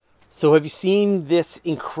So have you seen this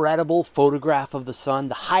incredible photograph of the sun,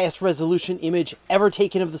 the highest resolution image ever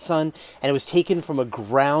taken of the sun, and it was taken from a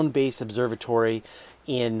ground-based observatory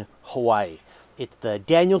in Hawaii. It's the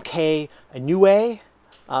Daniel K. Inouye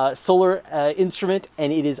solar instrument,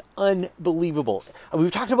 and it is unbelievable. We've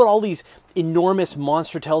talked about all these enormous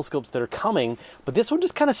monster telescopes that are coming, but this one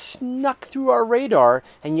just kind of snuck through our radar,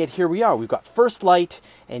 and yet here we are. We've got first light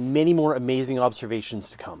and many more amazing observations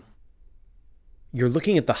to come. You're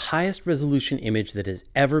looking at the highest resolution image that has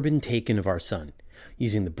ever been taken of our sun,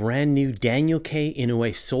 using the brand new Daniel K.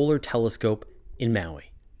 Inouye Solar Telescope in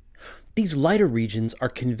Maui. These lighter regions are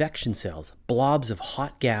convection cells, blobs of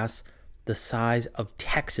hot gas the size of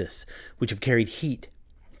Texas, which have carried heat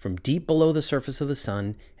from deep below the surface of the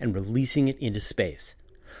sun and releasing it into space.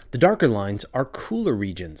 The darker lines are cooler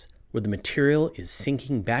regions, where the material is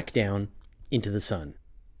sinking back down into the sun.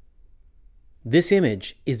 This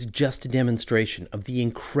image is just a demonstration of the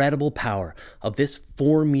incredible power of this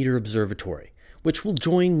 4-meter observatory, which will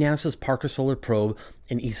join NASA's Parker Solar Probe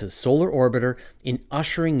and ESA's Solar Orbiter in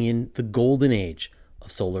ushering in the golden age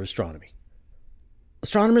of solar astronomy.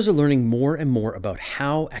 Astronomers are learning more and more about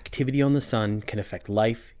how activity on the sun can affect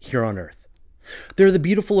life here on Earth. There are the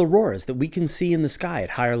beautiful auroras that we can see in the sky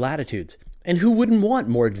at higher latitudes, and who wouldn't want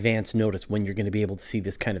more advanced notice when you're going to be able to see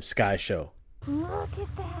this kind of sky show? Look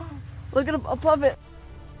at that! Look at above it.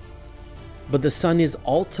 But the sun is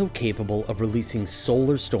also capable of releasing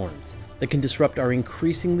solar storms that can disrupt our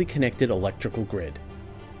increasingly connected electrical grid.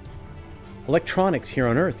 Electronics here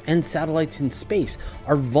on Earth and satellites in space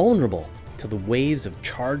are vulnerable to the waves of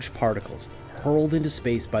charged particles hurled into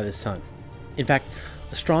space by the sun. In fact,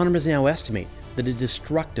 astronomers now estimate that a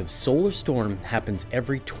destructive solar storm happens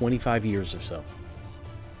every 25 years or so.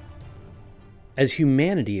 As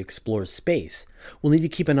humanity explores space, we'll need to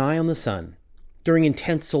keep an eye on the sun. During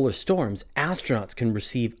intense solar storms, astronauts can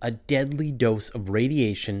receive a deadly dose of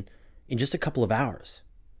radiation in just a couple of hours.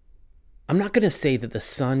 I'm not going to say that the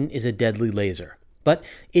sun is a deadly laser, but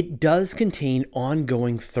it does contain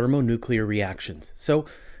ongoing thermonuclear reactions, so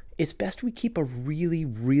it's best we keep a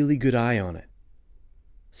really good eye on it.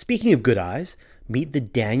 Speaking of good eyes, meet the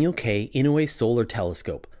Daniel K. Inouye Solar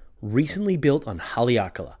Telescope, recently built on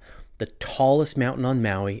Haleakala, the tallest mountain on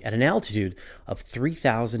Maui at an altitude of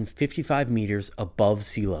 3,055 meters above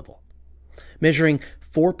sea level. Measuring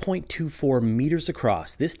 4.24 meters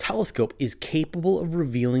across, this telescope is capable of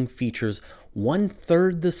revealing features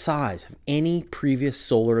 1/3 the size of any previous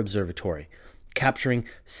solar observatory, capturing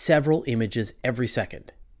several images every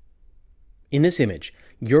second. In this image,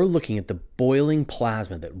 you're looking at the boiling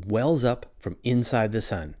plasma that wells up from inside the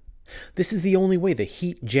sun. This is the only way the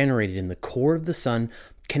heat generated in the core of the sun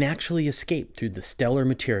can actually escape through the stellar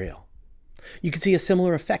material. You can see a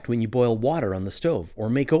similar effect when you boil water on the stove, or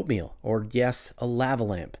make oatmeal, or yes, a lava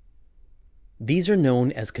lamp. These are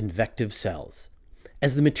known as convective cells.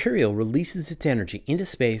 As the material releases its energy into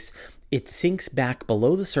space, it sinks back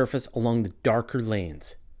below the surface along the darker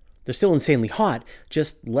lanes. They're still insanely hot,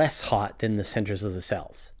 just less hot than the centers of the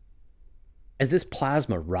cells. As this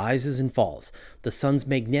plasma rises and falls, the sun's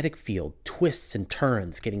magnetic field twists and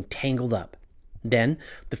turns, getting tangled up. Then,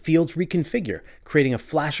 the fields reconfigure, creating a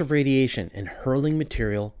flash of radiation and hurling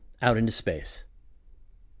material out into space.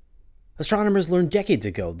 Astronomers learned decades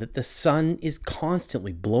ago that the sun is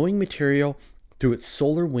constantly blowing material through its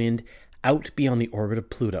solar wind out beyond the orbit of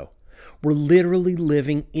Pluto. We're literally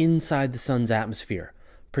living inside the sun's atmosphere,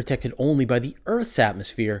 protected only by the Earth's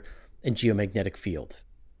atmosphere and geomagnetic field.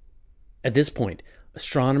 At this point,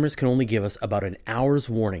 astronomers can only give us about an hour's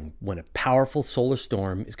warning when a powerful solar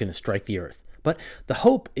storm is going to strike the Earth. But the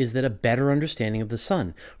hope is that a better understanding of the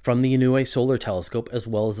sun from the Inouye Solar Telescope, as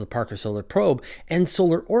well as the Parker Solar Probe and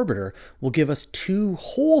Solar Orbiter, will give us 2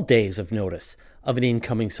 whole days of notice of an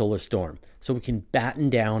incoming solar storm, so we can batten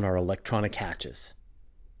down our electronic hatches.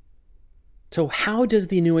 So how does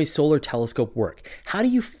the Inouye Solar Telescope work? How do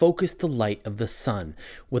you focus the light of the sun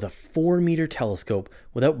with a 4-meter telescope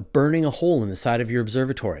without burning a hole in the side of your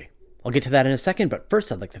observatory? I'll get to that in a second, but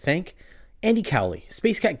first I'd like to thank Andy Cowley,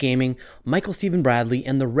 Space Cat Gaming, Michael Stephen Bradley,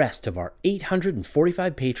 and the rest of our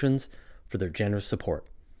 845 patrons for their generous support.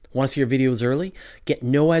 Want to see your videos early? Get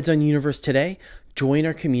no ads on Universe Today? Join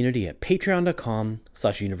our community at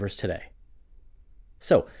patreon.com/Universe Today.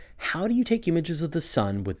 So, how do you take images of the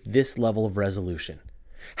sun with this level of resolution?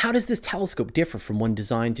 How does this telescope differ from one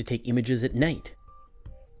designed to take images at night?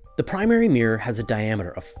 The primary mirror has a diameter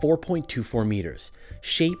of 4.24 meters,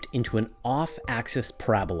 shaped into an off-axis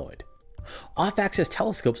paraboloid. Off-axis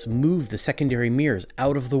telescopes move the secondary mirrors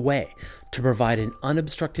out of the way to provide an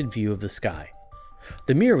unobstructed view of the sky.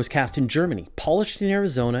 The mirror was cast in Germany, polished in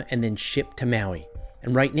Arizona, and then shipped to Maui.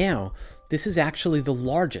 And right now, this is actually the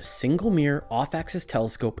largest single-mirror off-axis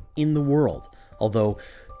telescope in the world, although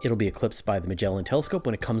it'll be eclipsed by the Magellan Telescope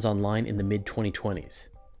when it comes online in the mid-2020s.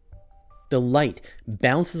 The light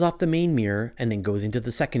bounces off the main mirror and then goes into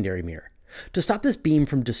the secondary mirror. To stop this beam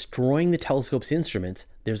from destroying the telescope's instruments,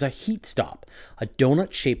 there's a heat stop, a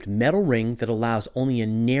donut-shaped metal ring that allows only a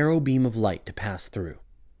narrow beam of light to pass through.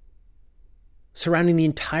 Surrounding the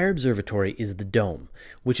entire observatory is the dome,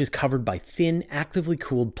 which is covered by thin, actively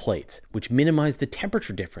cooled plates, which minimize the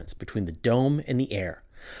temperature difference between the dome and the air.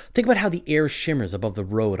 Think about how the air shimmers above the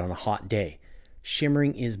road on a hot day.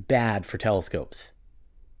 Shimmering is bad for telescopes.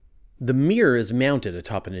 The mirror is mounted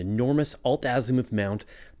atop an enormous alt-azimuth mount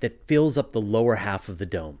that fills up the lower half of the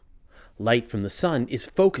dome. Light from the sun is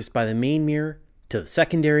focused by the main mirror to the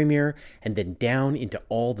secondary mirror and then down into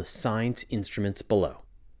all the science instruments below.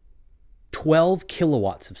 12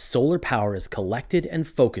 kilowatts of solar power is collected and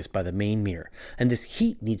focused by the main mirror, and this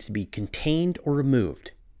heat needs to be contained or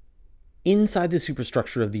removed. Inside the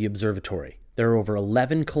superstructure of the observatory, there are over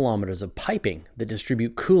 11 kilometers of piping that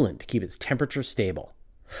distribute coolant to keep its temperature stable.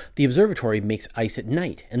 The observatory makes ice at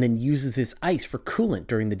night and then uses this ice for coolant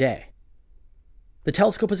during the day. The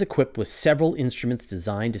telescope is equipped with several instruments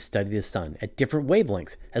designed to study the sun at different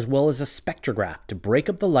wavelengths, as well as a spectrograph to break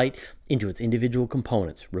up the light into its individual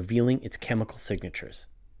components, revealing its chemical signatures.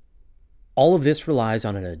 All of this relies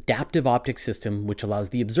on an adaptive optics system which allows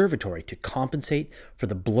the observatory to compensate for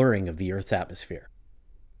the blurring of the Earth's atmosphere.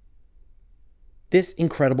 This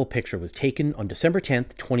incredible picture was taken on December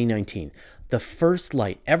 10th, 2019, the first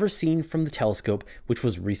light ever seen from the telescope, which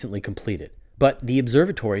was recently completed. But the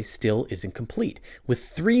observatory still isn't complete. With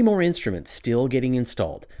 3 more instruments still getting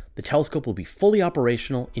installed, the telescope will be fully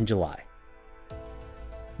operational in July.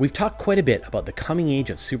 We've talked quite a bit about the coming age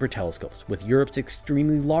of super telescopes, with Europe's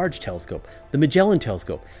extremely large telescope, the Magellan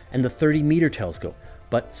Telescope, and the 30-meter telescope,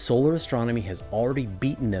 but solar astronomy has already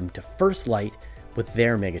beaten them to first light with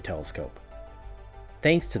their megatelescope.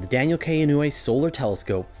 Thanks to the Daniel K. Inouye Solar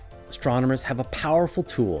Telescope, astronomers have a powerful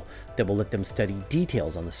tool that will let them study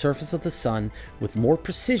details on the surface of the sun with more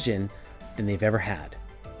precision than they've ever had.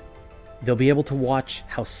 They'll be able to watch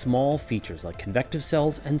how small features like convective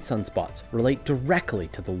cells and sunspots relate directly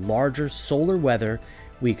to the larger solar weather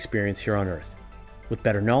we experience here on Earth. With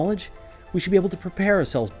better knowledge, we should be able to prepare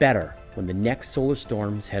ourselves better when the next solar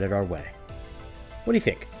storm is headed our way. What do you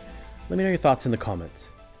think? Let me know your thoughts in the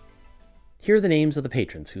comments. Here are the names of the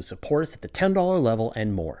patrons who support us at the $10 level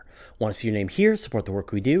and more. Want to see your name here, support the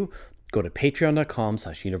work we do? Go to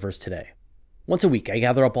patreon.com/universetoday. Once a week, I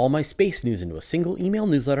gather up all my space news into a single email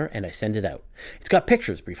newsletter and I send it out. It's got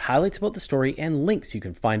pictures, brief highlights about the story, and links you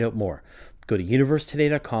can find out more. Go to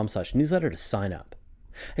universetoday.com/newsletter to sign up.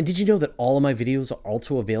 And did you know that all of my videos are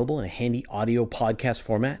also available in a handy audio podcast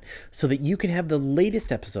format so that you can have the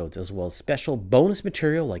latest episodes as well as special bonus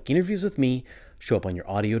material like interviews with me show up on your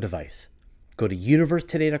audio device? Go to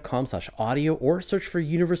universetoday.com/audio or search for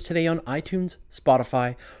Universe Today on iTunes,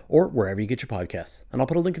 Spotify, or wherever you get your podcasts, and I'll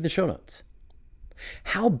put a link in the show notes.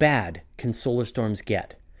 How bad can solar storms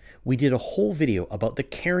get? We did a whole video about the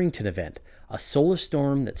Carrington event, a solar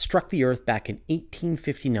storm that struck the Earth back in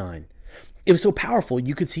 1859. It was so powerful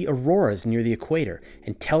you could see auroras near the equator,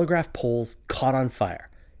 and telegraph poles caught on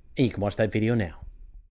fire. And you can watch that video now.